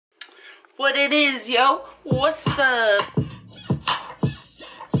What it is, yo? What's up?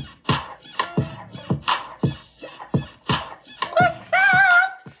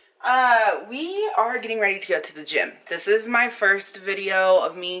 We are getting ready to go to the gym. This is my first video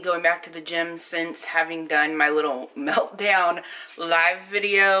of me going back to the gym since having done my little meltdown live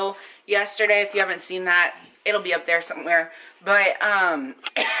video yesterday. If you haven't seen that, it'll be up there somewhere. But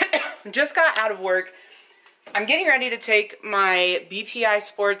just got out of work. I'm getting ready to take my BPI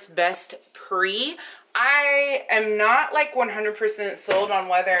Sports Best Pre. I am not like 100% sold on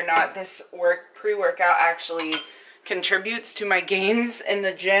whether or not this pre-workout actually contributes to my gains in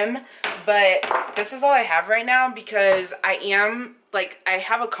the gym, but this is all I have right now because I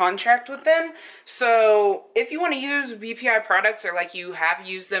have a contract with them. So if you want to use BPI products or like you have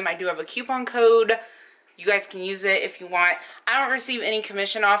used them, I do have a coupon code. You guys can use it if you want. I don't receive any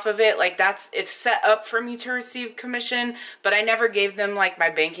commission off of it. Like it's set up for me to receive commission, but I never gave them like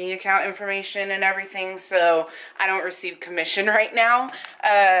my banking account information and everything, so I don't receive commission right now.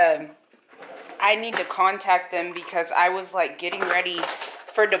 I need to contact them because I was like getting ready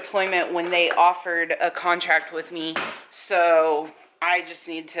for deployment when they offered a contract with me. So I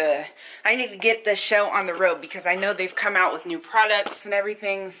need to get the show on the road because I know they've come out with new products and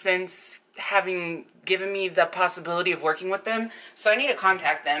everything since having given me the possibility of working with them. So I need to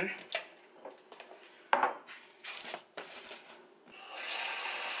contact them.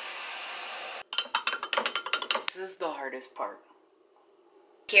 This is the hardest part.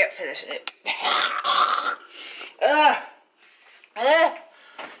 Can't finish it. I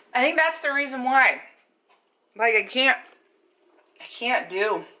think that's the reason why. Like I can't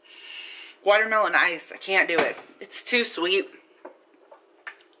do watermelon ice. I can't do it. It's too sweet.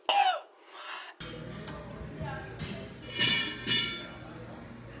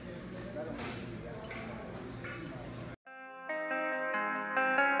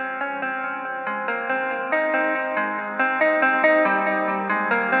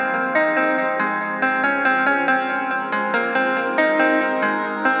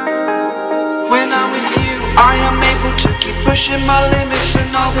 I am able to keep pushing my limits,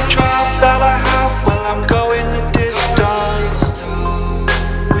 and all the drive that I have, well, I'm going the distance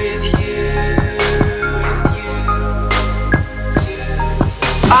with you.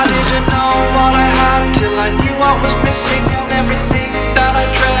 I didn't know what I had till I knew what was missing, and everything that I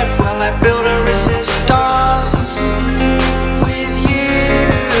dread, well, I built a resistance with you.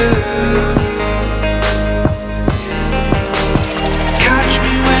 Catch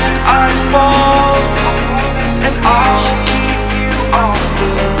me when I fall, and I'll keep you on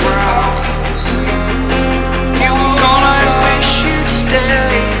the ground. You were gone, I wish you'd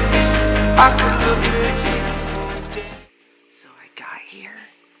stay. I could look at you for a day. So I got here,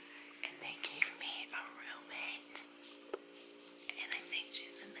 and they gave me a roommate. And I think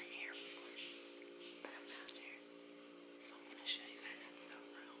she's in the airport. But I'm not sure. So I'm going to show you guys the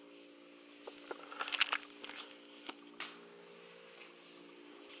room.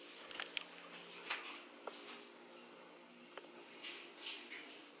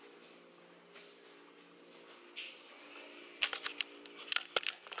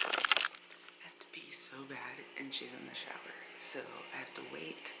 So bad, and she's in the shower, so I have to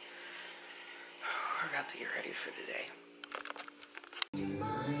wait. We're about to get ready for the day.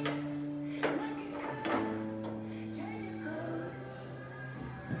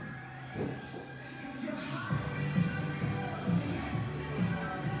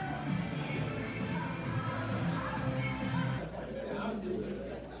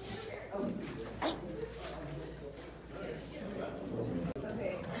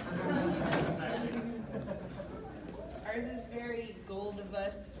 Ours is very gold of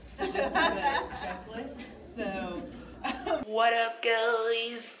us to just have a checklist, so. What up,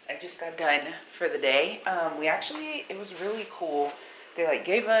 girlies? I just got done for the day. It was really cool. They like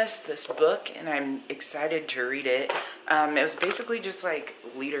gave us this book, and I'm excited to read it. It was basically just like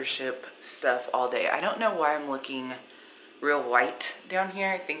leadership stuff all day. I don't know why I'm looking real white down here.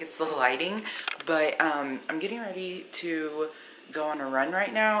 I think it's the lighting, but I'm getting ready to go on a run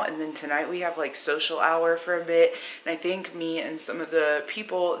right now, and then tonight we have like social hour for a bit, and I think me and some of the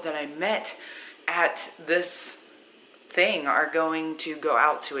people that I met at this thing are going to go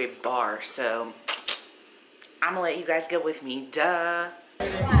out to a bar, so I'm gonna let you guys go with me. Duh. We're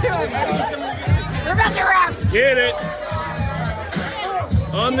about to wrap. Get it.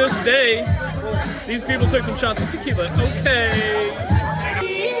 On this day, these people took some shots of tequila. Okay.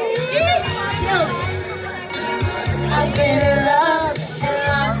 I've been in love and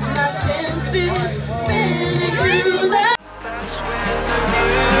lost my senses, spinning through the. That's when I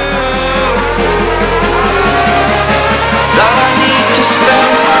knew that I need to spend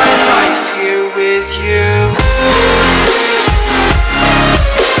my life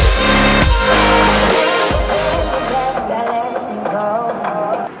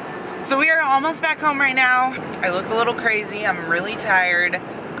home right now. I look a little crazy. I'm really tired.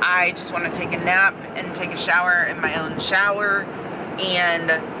 I just want to take a nap and take a shower in my own shower and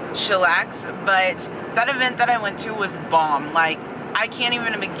chillax. But that event that I went to was bomb. Like, I can't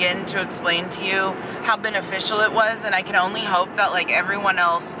even begin to explain to you how beneficial it was, and I can only hope that like everyone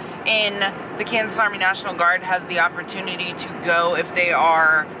else in the Kansas Army National Guard has the opportunity to go if they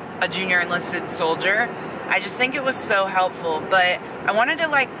are a junior enlisted soldier. I just think it was so helpful. But I wanted to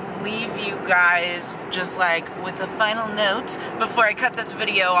like leave you guys just like with a final note before I cut this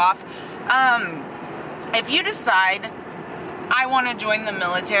video off. If you decide I want to join the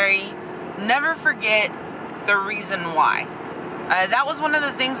military, never forget the reason why. That was one of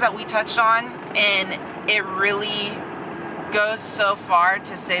the things that we touched on, and it really goes so far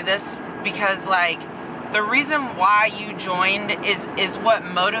to say this, because like the reason why you joined is what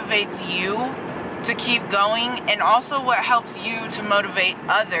motivates you to keep going, and also what helps you to motivate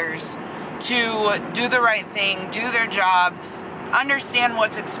others to do the right thing, do their job, understand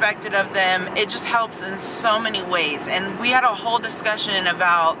what's expected of them. It just helps in so many ways. And we had a whole discussion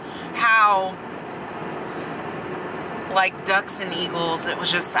about how like ducks and eagles, it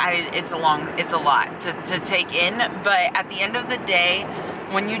was just it's a lot to take in. But at the end of the day,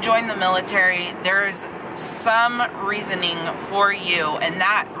 when you join the military, there's some reasoning for you, and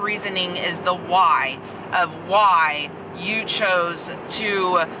that reasoning is the why of why you chose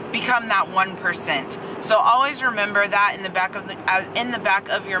to become that 1%. So always remember that in the back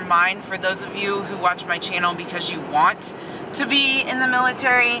of your mind, for those of you who watch my channel because you want to be in the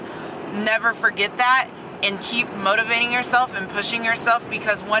military. Never forget that, and keep motivating yourself and pushing yourself,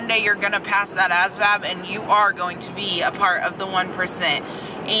 because one day you're gonna pass that ASVAB and you are going to be a part of the 1%.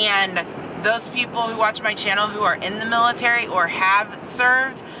 And those people who watch my channel who are in the military or have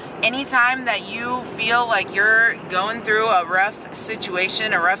served, anytime that you feel like you're going through a rough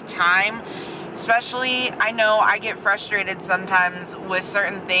situation, a rough time, especially, I know I get frustrated sometimes with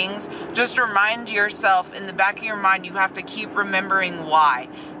certain things, just remind yourself in the back of your mind, you have to keep remembering why.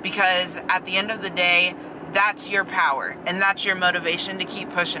 Because at the end of the day, that's your power and that's your motivation to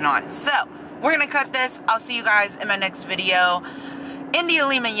keep pushing on. So, we're gonna cut this. I'll see you guys in my next video.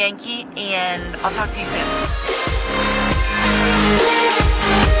 IndiaLimaYankee, and I'll talk to you soon.